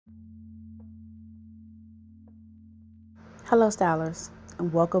Hello stylers,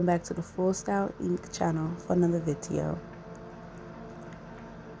 and welcome back to the FullStyle Inc. channel for another video.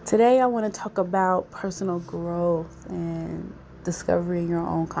 Today I want to talk about personal growth and discovering your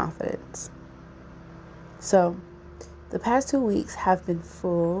own confidence. So, the past 2 weeks have been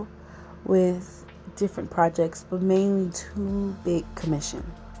full with different projects, but mainly two big commissions.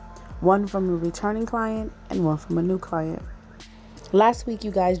 One from a returning client and one from a new client. Last week,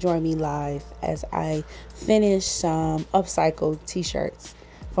 you guys joined me live as I finished some upcycled t-shirts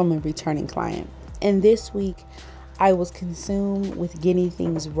from a returning client. And this week, I was consumed with getting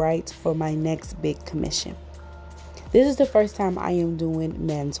things right for my next big commission. This is the first time I am doing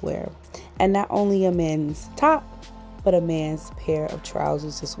menswear, and not only a men's top, but a man's pair of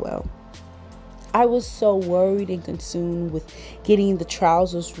trousers as well. I was so worried and consumed with getting the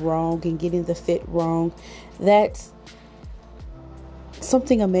trousers wrong and getting the fit wrong that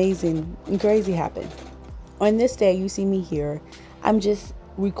something amazing and crazy happened. On this day, you see me here. I'm just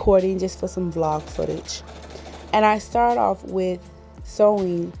recording just for some vlog footage. And I start off with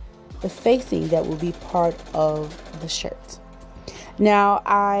sewing the facing that will be part of the shirt. Now,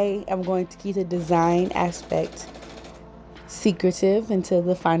 I am going to keep the design aspect secretive until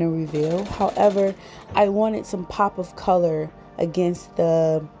the final reveal. However, I wanted some pop of color against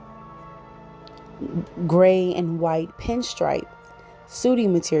the gray and white pinstripe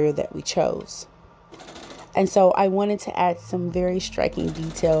suiting material that we chose. And so I wanted to add some very striking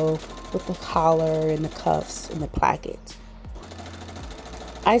detail with the collar and the cuffs and the placket.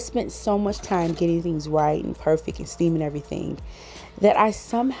 I spent so much time getting things right and perfect and steaming everything that I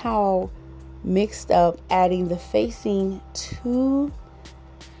somehow mixed up adding the facing to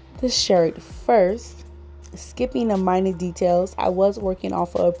the shirt first, skipping the minor details. I was working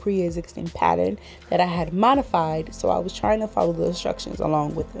off of a pre-existing pattern that I had modified, so I was trying to follow the instructions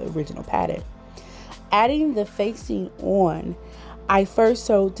along with the original pattern. Adding the facing on, I first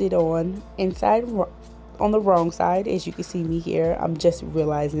sewed it on inside on the wrong side. As you can see me here, I'm just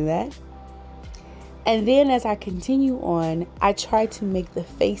realizing that. And then as I continue on, I try to make the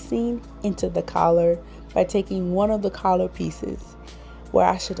facing into the collar by taking one of the collar pieces where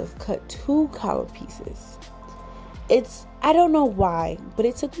I should have cut two collar pieces. I don't know why, but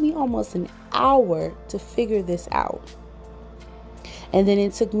it took me almost an hour to figure this out. And then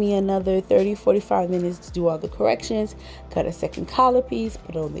it took me another 30-45 minutes to do all the corrections, cut a second collar piece,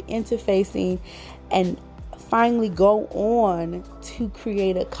 put on the interfacing, and finally go on to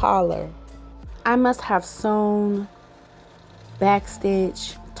create a collar. I must have sewn, back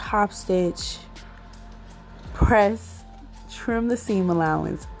stitch, top stitch, press, trim the seam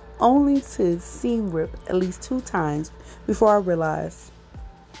allowance, only to seam rip at least 2 times before I realized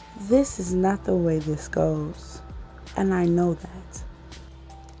this is not the way this goes. And I know that.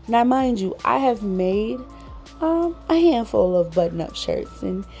 Now, mind you, I have made a handful of button-up shirts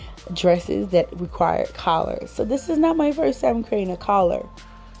and dresses that require collars. So this is not my first time creating a collar.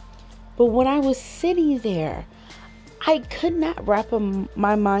 But when I was sitting there, I could not wrap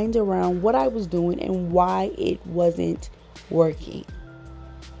my mind around what I was doing and why it wasn't working.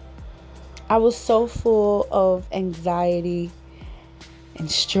 I was so full of anxiety and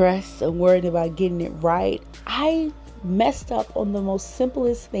stress and worried about getting it right. I messed up on the most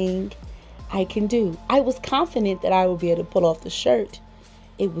simplest thing I can do. I was confident that I would be able to pull off the shirt.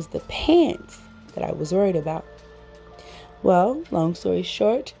 It was the pants that I was worried about. Well, long story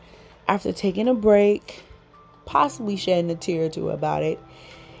short, after taking a break, possibly shedding a tear or two about it,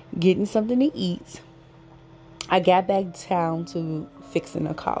 getting something to eat, I got back down to fixing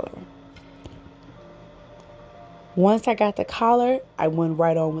a collar. Once I got the collar, I went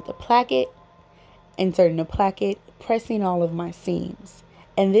right on with the placket, inserting the placket, pressing all of my seams.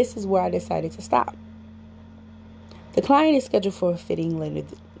 And this is where I decided to stop. The client is scheduled for a fitting later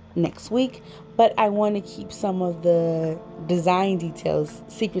next week, but I want to keep some of the design details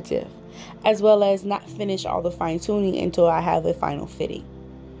secretive, as well as not finish all the fine tuning until I have a final fitting.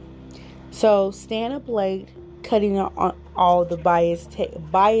 So staying up late, cutting on all the bias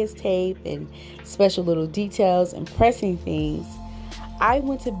tape and special little details and pressing things, I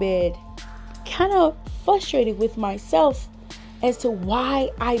went to bed kind of frustrated with myself as to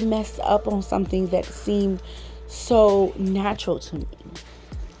why I messed up on something that seemed so natural to me.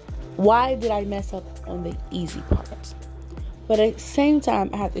 Why did I mess up on the easy part? But at the same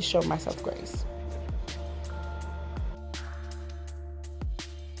time, I had to show myself grace.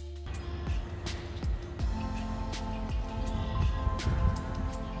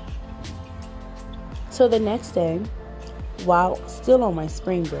 So the next day, while still on my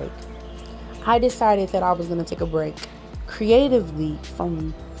spring break, I decided that I was going to take a break creatively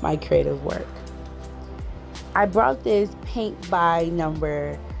from my creative work. I brought this paint by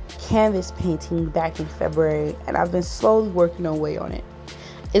number canvas painting back in February, and I've been slowly working away on it.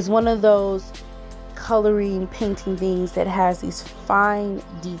 It's one of those coloring painting things that has these fine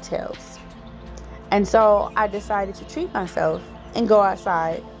details. And so I decided to treat myself and go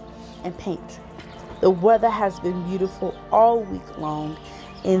outside and paint. The weather has been beautiful all week long,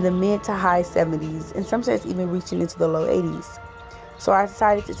 in the mid to high 70s, and sometimes even reaching into the low 80s. So I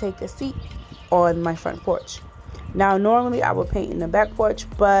decided to take a seat on my front porch. Now, normally I would paint in the back porch,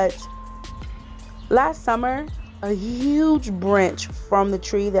 but last summer, a huge branch from the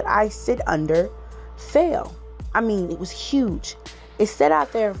tree that I sit under fell. I mean, it was huge. It sat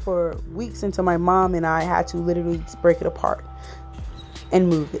out there for weeks until my mom and I had to literally break it apart and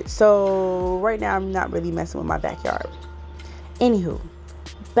move it. So right now I'm not really messing with my backyard. Anywho,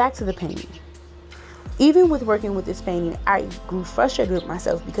 back to the painting. Even with working with this painting, I grew frustrated with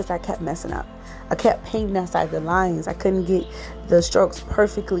myself because I kept messing up. I kept painting outside the lines. I couldn't get the strokes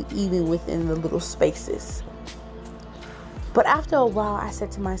perfectly even within the little spaces. But after a while, I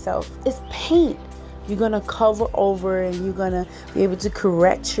said to myself, it's paint. You're going to cover over and you're going to be able to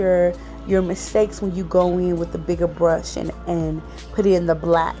correct your mistakes when you go in with the bigger brush and put in the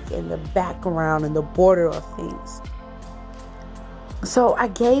black and the background and the border of things. So I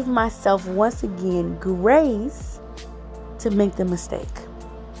gave myself once again grace to make the mistake,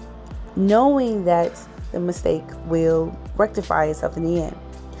 knowing that the mistake will rectify itself in the end.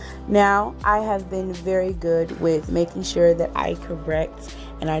 Now, I have been very good with making sure that I correct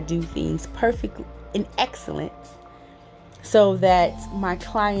and I do things perfectly and excellent, so that my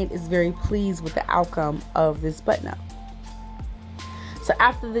client is very pleased with the outcome of this button-up. So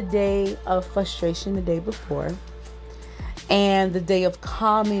after the day of frustration the day before, and the day of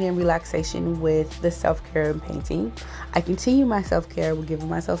calming and relaxation with the self-care and painting, I continue my self-care with giving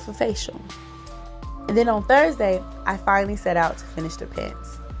myself a facial. And then on Thursday, I finally set out to finish the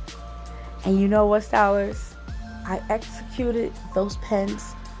pens. And you know what, stylers? I executed those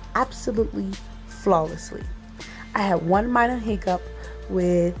pens absolutely flawlessly. I had one minor hiccup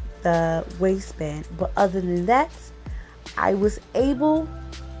with the waistband, but other than that, I was able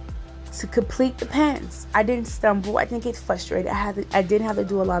to complete the pens. I didn't stumble. I didn't get frustrated. I didn't have to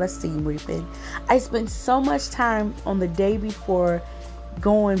do a lot of seam reaping. I spent so much time on the day before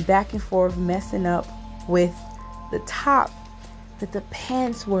going back and forth, messing up with the top, that the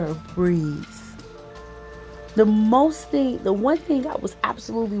pens were a breeze. The one thing I was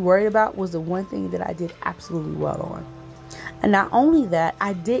absolutely worried about was the one thing that I did absolutely well on. And not only that,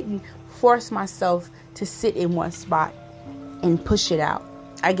 I didn't force myself to sit in one spot and push it out.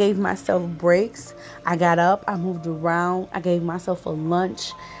 I gave myself breaks. I got up, I moved around, I gave myself a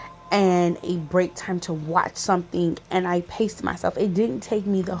lunch and a break time to watch something, and I paced myself. It didn't take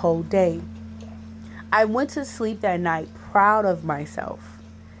me the whole day. I went to sleep that night proud of myself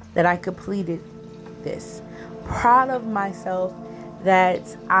that I completed this. Proud of myself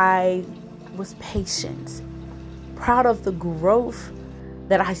that I was patient. Proud of the growth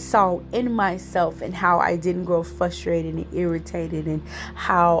that I saw in myself and how I didn't grow frustrated and irritated, and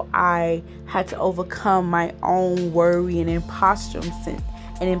how I had to overcome my own worry and imposter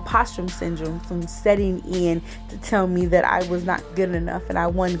syndrome from setting in to tell me that I was not good enough and I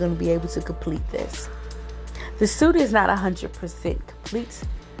wasn't going to be able to complete this. The suit is not 100% complete,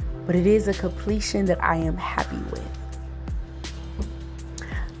 but it is a completion that I am happy with.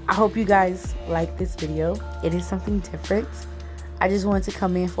 I hope you guys like this video. It is something different. I just wanted to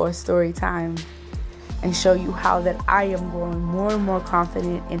come in for a story time and show you how that I am growing more and more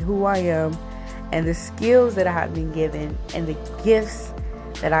confident in who I am and the skills that I have been given and the gifts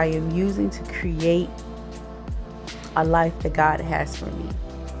that I am using to create a life that God has for me.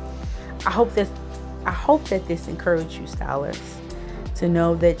 I hope that this encouraged you, stylers, to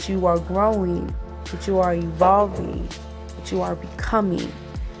know that you are growing, that you are evolving, that you are becoming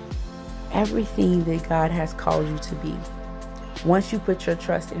everything that God has called you to be. Once you put your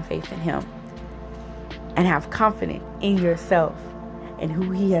trust and faith in Him and have confidence in yourself and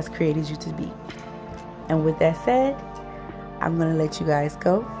who He has created you to be. And with that said, I'm going to let you guys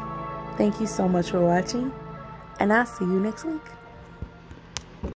go. Thank you so much for watching, and I'll see you next week.